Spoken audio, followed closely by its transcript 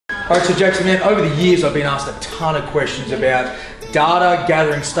All right, so Jackson, man, over the years I've been asked a ton of questions about data,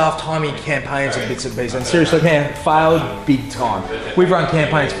 gathering stuff, timing campaigns and bits and pieces. And seriously, man, failed big time. We've run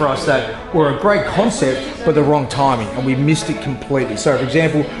campaigns for us that were a great concept, but the wrong timing, and we missed it completely. So for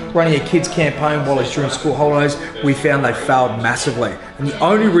example, running a kids campaign while it's during school holidays, we found they failed massively. And the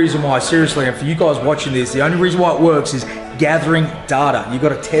only reason why, seriously, and for you guys watching this, the only reason why it works is gathering data. You've got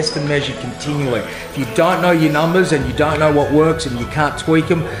to test and measure continually. If you don't know your numbers and you don't know what works and you can't tweak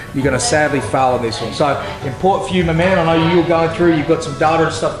them, you're going to sadly fail on this one. So important for you, my man. I know you're going through, you've got some data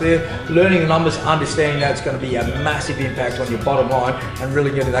and stuff there. Learning the numbers, understanding that's going to be a massive impact on your bottom line and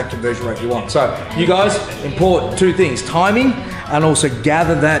really getting that conversion rate you want. So you guys, important two things, timing and also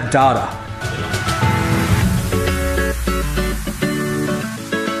gather that data.